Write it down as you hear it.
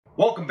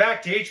Welcome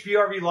back to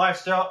HBRV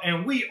Lifestyle,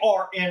 and we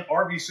are in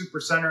RV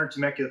Super Center in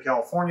Temecula,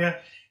 California.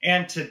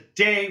 And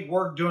today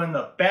we're doing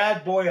the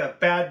bad boy of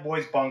bad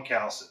boys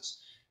bunkhouses.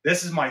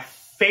 This is my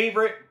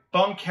favorite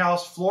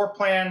bunkhouse floor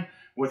plan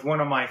with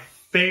one of my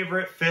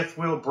favorite fifth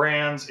wheel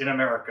brands in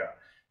America,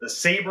 the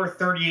Sabre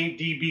 38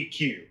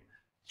 DBQ.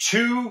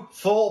 2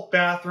 full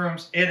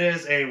bathrooms. It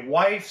is a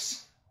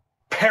wife's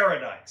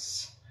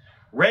paradise.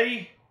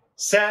 Ready,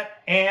 set,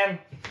 and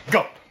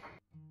go.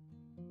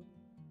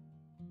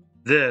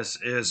 This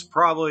is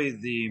probably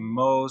the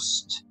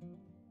most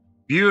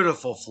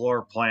beautiful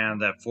floor plan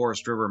that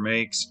Forest River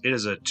makes. It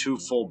is a 2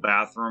 full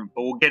bathroom,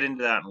 but we'll get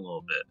into that in a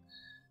little bit.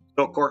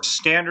 So, of course,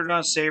 standard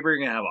on Sabre, you're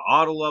going to have an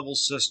auto level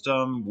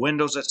system,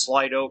 windows that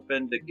slide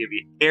open to give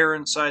you air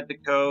inside the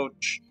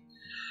coach.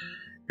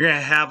 You're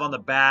going to have on the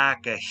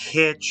back a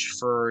hitch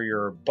for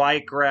your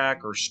bike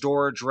rack or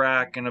storage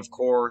rack, and, of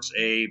course,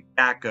 a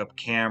backup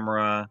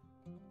camera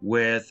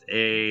with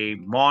a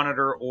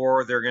monitor,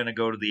 or they're going to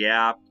go to the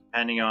app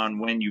depending on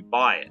when you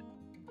buy it.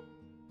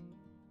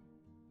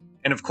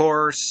 And of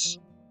course,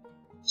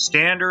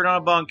 standard on a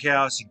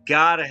bunkhouse, you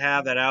gotta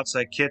have that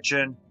outside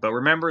kitchen. But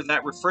remember,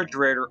 that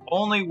refrigerator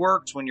only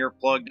works when you're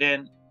plugged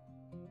in.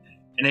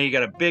 And then you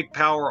got a big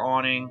power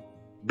awning,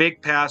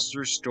 big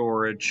pass-through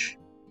storage.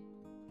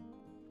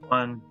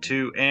 1,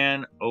 2,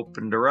 and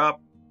opened her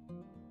up.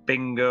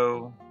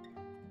 Bingo.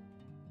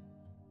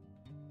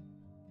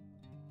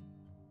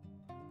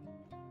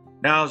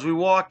 Now, as we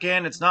walk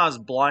in, it's not as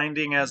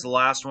blinding as the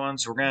last one,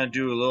 so we're going to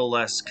do a little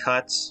less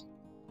cuts.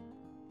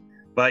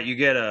 But you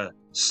get a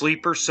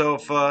sleeper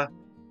sofa,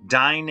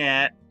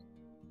 dinette,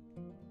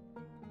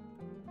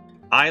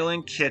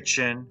 island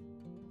kitchen,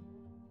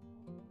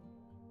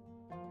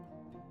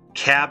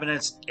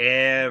 cabinets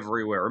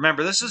everywhere.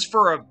 Remember, this is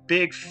for a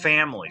big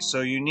family, so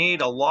you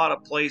need a lot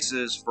of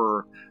places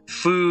for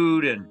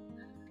food and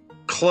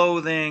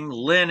clothing,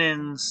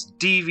 linens,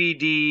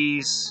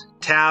 DVDs,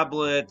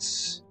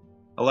 tablets,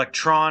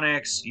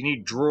 electronics. You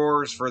need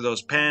drawers for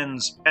those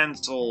pens,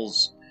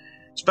 pencils,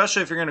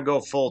 especially if you're going to go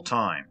full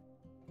time.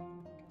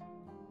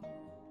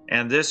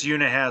 And this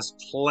unit has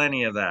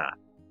plenty of that.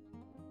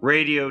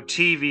 Radio,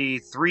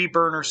 TV,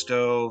 3-burner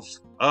stove,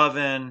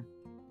 oven,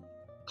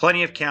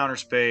 plenty of counter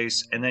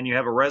space, and then you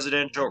have a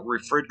residential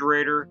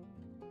refrigerator.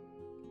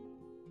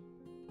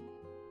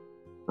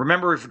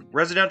 Remember,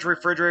 residential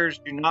refrigerators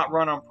do not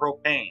run on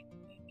propane.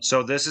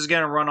 So this is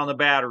going to run on the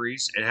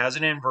batteries. It has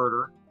an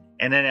inverter.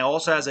 And then it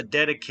also has a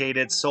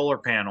dedicated solar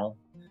panel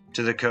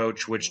to the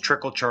coach, which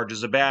trickle charges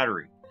the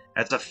battery.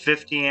 That's a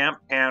 50 amp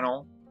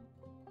panel.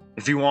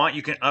 If you want,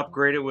 you can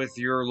upgrade it with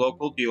your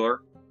local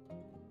dealer.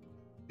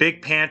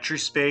 Big pantry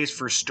space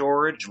for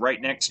storage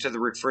right next to the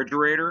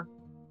refrigerator.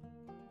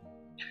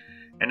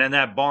 And then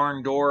that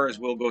barn door, as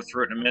we'll go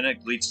through it in a minute,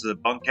 leads to the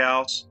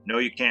bunkhouse. No,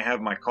 you can't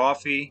have my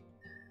coffee.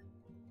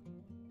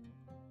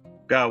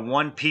 Got a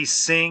 1-piece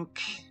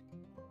sink.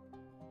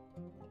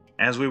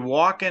 As we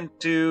walk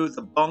into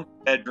the bunk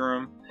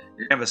bedroom,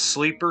 you're going to have a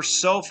sleeper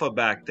sofa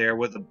back there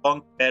with a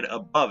bunk bed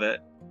above it.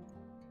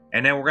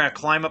 And then we're going to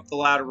climb up the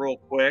ladder real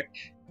quick.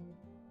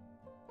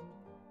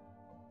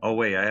 Oh,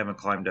 wait, I haven't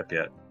climbed up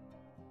yet.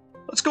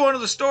 Let's go into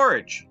the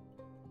storage.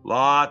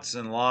 Lots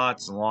and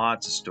lots and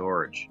lots of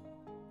storage.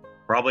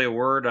 Probably a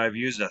word I've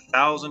used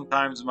 1,000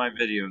 times in my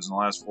videos in the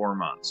last 4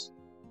 months.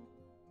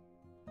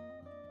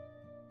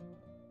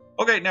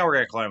 Okay, now we're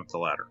going to climb up the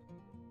ladder.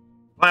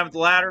 Climb up the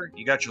ladder,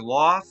 you got your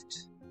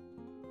loft,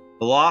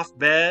 the loft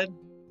bed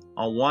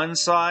on one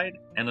side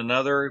and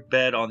another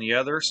bed on the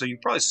other. So you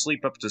probably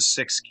sleep up to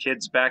 6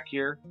 kids back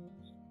here.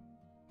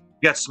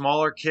 You got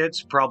smaller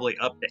kids, probably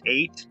up to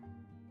 8.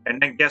 And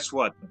then guess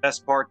what? The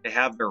best part, they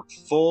have their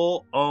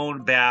full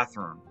own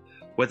bathroom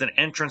with an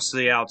entrance to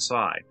the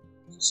outside.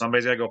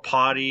 Somebody's got to go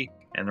potty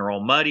and they're all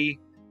muddy.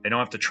 They don't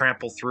have to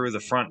trample through the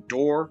front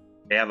door.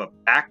 They have a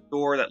back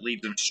door that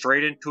leads them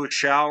straight into a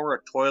shower,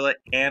 a toilet,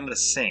 and a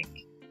sink.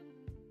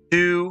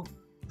 2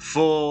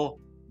 full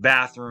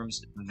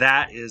bathrooms.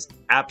 That is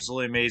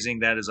absolutely amazing.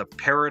 That is a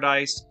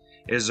paradise.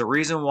 It is the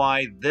reason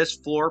why this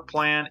floor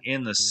plan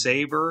in the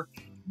Sabre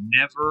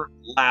never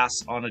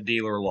lasts on a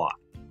dealer lot,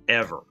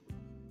 ever.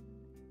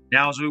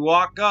 Now, as we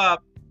walk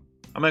up,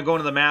 I'm going to go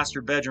into the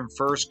master bedroom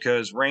first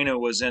because Raina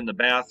was in the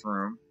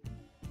bathroom.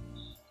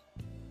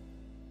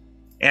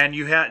 And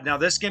you have, now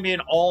this can be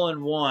an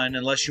all-in-one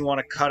unless you want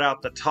to cut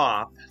out the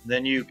top.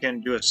 Then you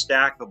can do a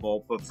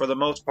stackable, but for the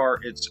most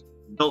part, it's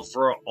built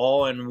for an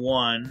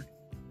all-in-one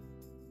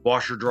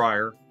washer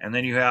dryer. And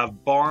then you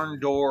have barn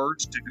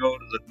doors to go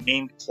to the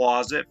main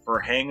closet for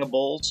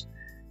hangables,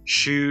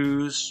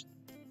 shoes,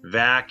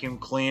 vacuum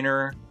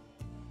cleaner,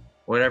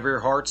 whatever your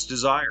heart's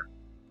desire.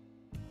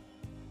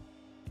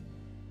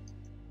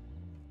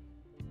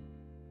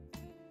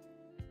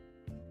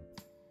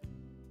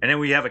 And then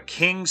we have a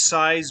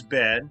king-size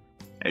bed.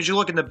 As you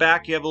look in the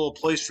back, you have a little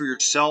place for your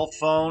cell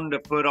phone to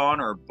put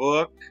on or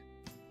book.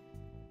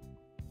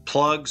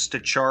 Plugs to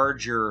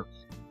charge your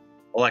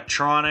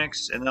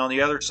electronics. And then on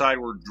the other side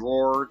were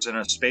drawers and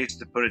a space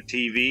to put a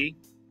TV.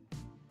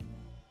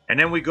 And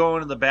then we go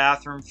into the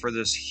bathroom for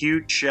this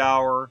huge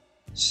shower,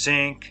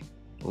 sink,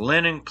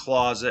 linen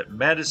closet,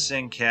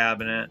 medicine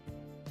cabinet,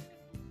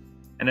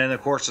 and then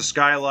of course the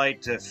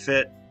skylight to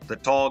fit the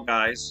tall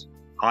guys.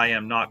 I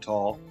am not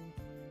tall.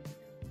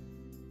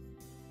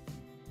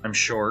 I'm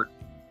short.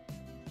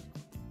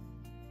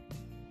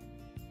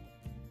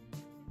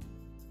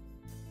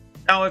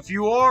 Now, if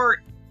you are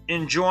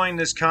enjoying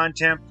this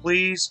content,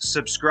 please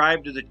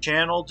subscribe to the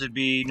channel to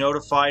be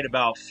notified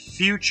about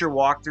future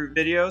walkthrough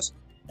videos.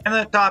 And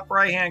in the top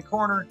right hand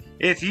corner,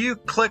 if you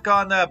click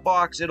on that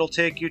box, it'll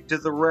take you to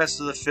the rest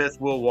of the fifth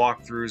wheel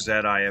walkthroughs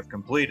that I have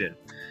completed.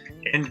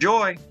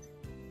 Enjoy!